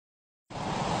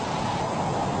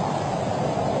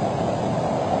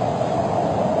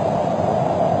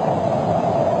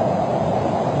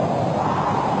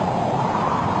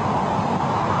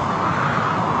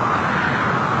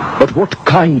But what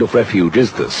kind of refuge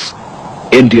is this?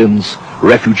 Indians,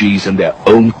 refugees in their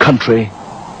own country?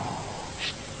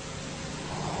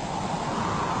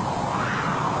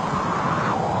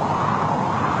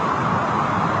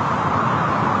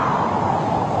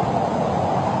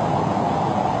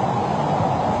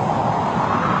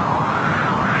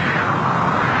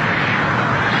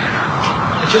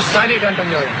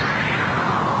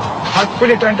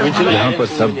 यहाँ पर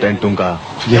सब टेंटों का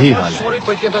यही हाल है।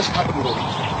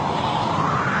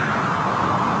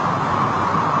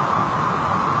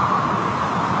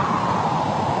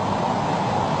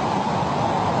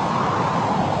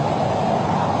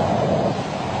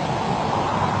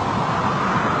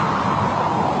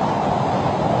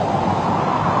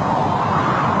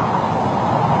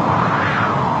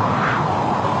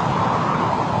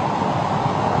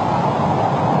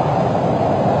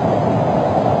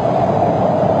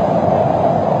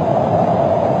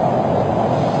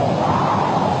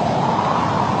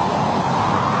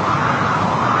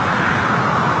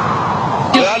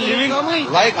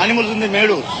 Like animals in the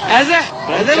meadows.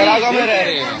 Charaga mein reh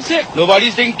rahe hain. Nobody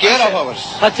is taking care of ours.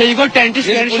 अच्छा, you got tent is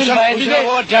cancelled by the way.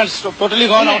 Our tents totally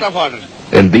gone out of order.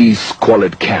 In these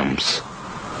squalid camps,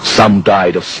 some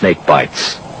died of snake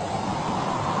bites.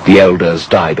 The elders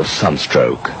died of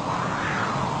sunstroke.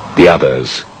 The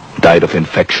others died of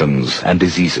infections and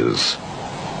diseases.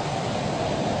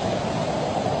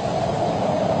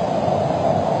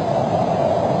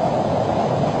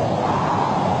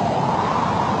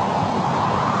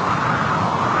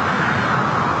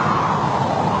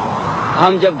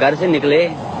 हम जब घर से निकले,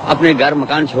 अपने घर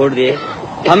मकान छोड़ दिए,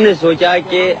 हमने सोचा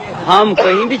कि हम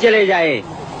कहीं भी चले जाएं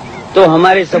तो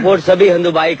हमारे सपोर्ट सभी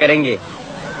हिंदू भाई करेंगे।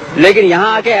 लेकिन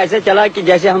यहाँ आके ऐसे चला कि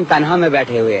जैसे हम तन्हा में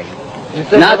बैठे हुए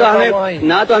हैं। ना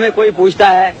तो हमें कोई पूछता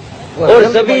है और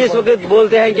सभी इस वक्त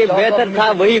बोलते हैं कि बेहतर था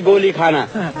वही गोली खाना,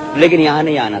 लेकिन यहाँ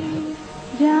नहीं आना था।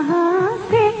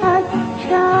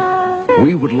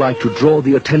 We would like to draw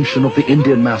the attention of the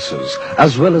Indian masses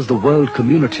as well as the world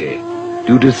community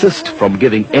to desist from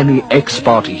giving any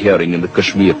ex-party hearing in the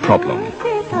Kashmir problem.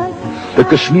 The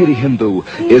Kashmiri Hindu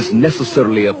is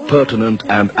necessarily a pertinent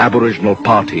and aboriginal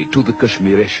party to the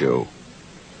Kashmir issue.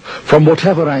 From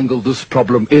whatever angle this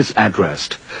problem is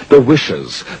addressed, the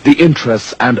wishes, the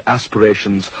interests and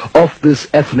aspirations of this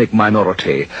ethnic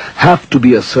minority have to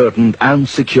be ascertained and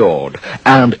secured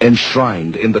and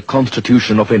enshrined in the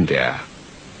Constitution of India.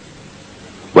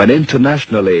 When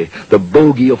internationally the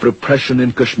bogey of repression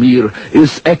in Kashmir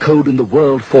is echoed in the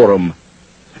World Forum,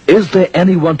 is there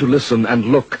anyone to listen and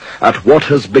look at what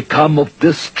has become of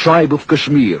this tribe of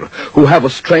Kashmir, who have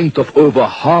a strength of over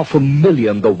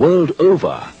 500,000 the world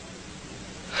over?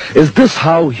 Is this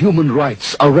how human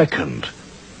rights are reckoned?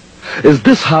 Is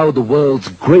this how the world's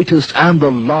greatest and the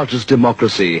largest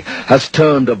democracy has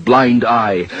turned a blind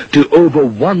eye to over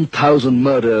 1,000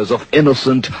 murders of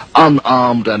innocent,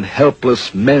 unarmed and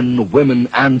helpless men, women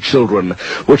and children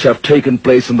which have taken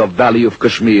place in the valley of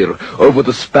Kashmir over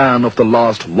the span of the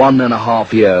last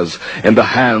 1.5 years in the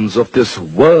hands of this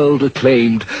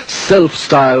world-acclaimed,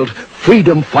 self-styled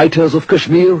freedom fighters of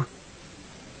Kashmir?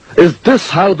 Is this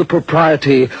how the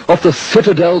propriety of the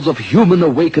citadels of human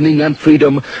awakening and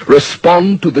freedom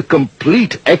respond to the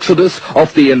complete exodus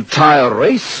of the entire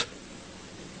race?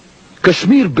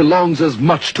 Kashmir belongs as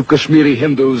much to Kashmiri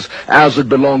Hindus as it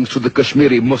belongs to the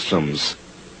Kashmiri Muslims.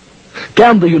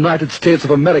 Can the United States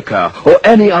of America or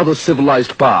any other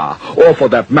civilized power, or for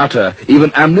that matter,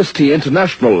 even Amnesty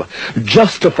International,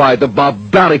 justify the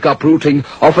barbaric uprooting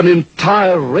of an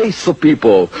entire race of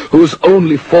people whose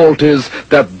only fault is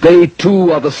that they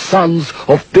too are the sons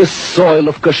of this soil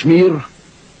of Kashmir?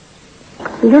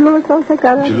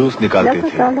 जुलूस निकालते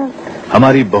थे,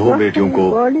 हमारी बहू बेटियों को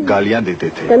गालियां देते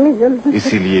थे,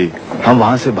 इसीलिए हम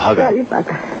वहाँ से भाग आए।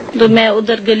 तो मैं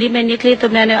उधर गली में निकली तो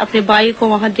मैंने अपने भाई को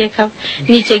वहाँ देखा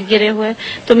नीचे गिरे हुए,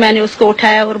 तो मैंने उसको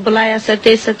उठाया और बुलाया,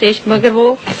 सतेज सतेज, मगर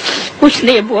वो कुछ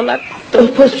नहीं बोला। तो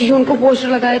फर्स्ट उनको पोस्टर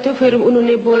लगाए थे, फिर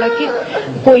उन्होंने बोला कि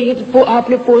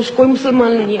आपने कोई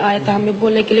मुसलमान नहीं आया था हमें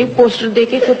बोलने के लिए। पोस्टर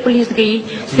देके फिर पुलिस गई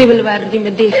सिविल वारदी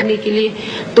में देखने के लिए,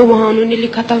 तो वहाँ उन्होंने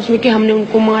लिखा था उसमें कि हमने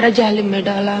उनको मारा, जालिम में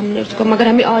डाला हमने उसको, मगर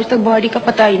हमें आज तक बॉडी का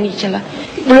पता ही नहीं चला।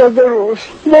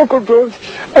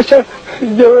 अच्छा,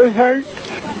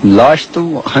 लाश तो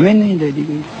हमें नहीं दे दी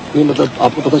गई। मतलब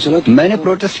आपको पता चला? मैंने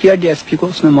प्रोटेस्ट किया डीएसपी को,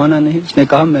 उसने माना नहीं, उसने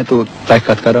कहा मैं तो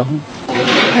तहकीकात कर रहा हूँ।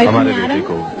 हमारे बेटे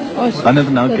को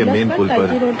अनंतनाग के मेन पुल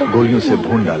पर गोलियों से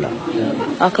भून डाला।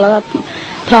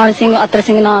 फलाने सिंह अतर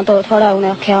सिंह ना तो थोड़ा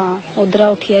उन्हें आख्या उधर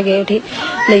उठिए गए उठी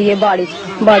ले बाड़ी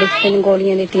तीन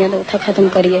गोलियां दी तो उठा खत्म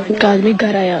करिए। एक आदमी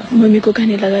घर आया, मम्मी को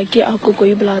कहने लगा कि आपको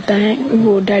कोई बुलाता है,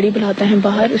 वो डैडी बुलाता है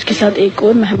बाहर, उसके साथ एक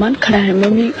और मेहमान खड़ा है।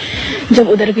 मम्मी जब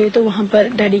उधर गई तो वहाँ पर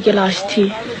डैडी की लाश थी।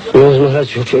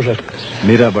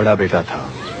 मेरा बड़ा बेटा था,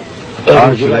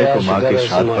 8 जुलाई को माँ के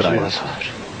श्राद्ध पर आया था।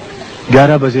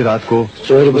 11 बजे रात को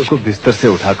उसको बिस्तर से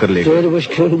उठाकर ले गए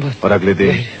और अगले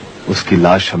दिन उसकी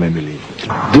लाश हमें मिली।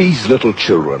 These little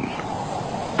children,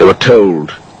 they were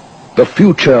told, the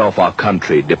future of our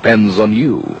country depends on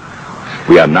you.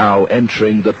 We are now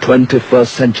entering the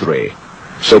 21st century,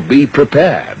 so be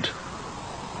prepared.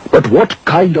 But what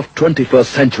kind of 21st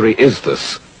century is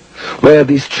this, where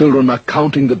these children are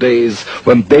counting the days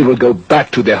when they will go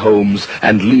back to their homes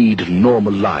and lead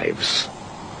normal lives?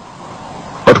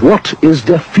 But what is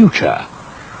their future?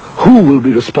 Who will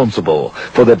be responsible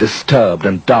for their disturbed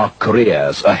and dark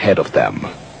careers ahead of them?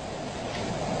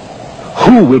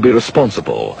 Who will be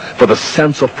responsible for the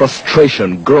sense of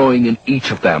frustration growing in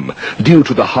each of them due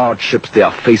to the hardships they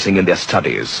are facing in their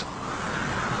studies?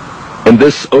 In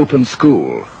this open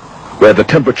school, where the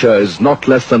temperature is not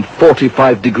less than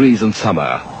 45 degrees in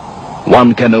summer,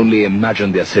 one can only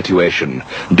imagine their situation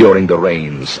during the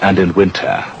rains and in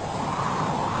winter.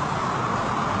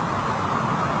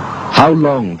 How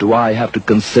long do I have to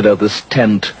consider this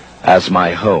tent as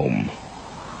my home?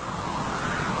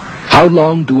 How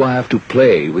long do I have to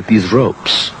play with these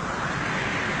ropes?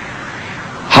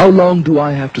 How long do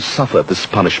I have to suffer this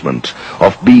punishment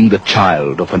of being the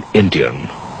child of an Indian?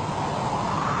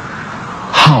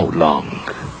 How long?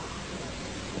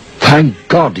 Thank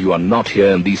God you are not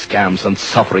here in these camps and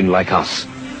suffering like us.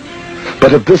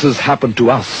 But if this has happened to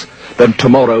us, then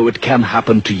tomorrow it can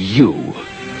happen to you.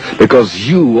 Because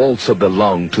you also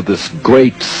belong to this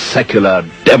great secular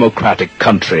democratic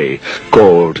country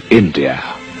called India.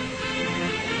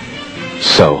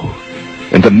 So,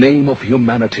 in the name of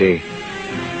humanity,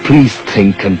 please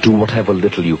think and do whatever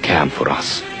little you can for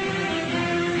us.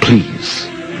 Please.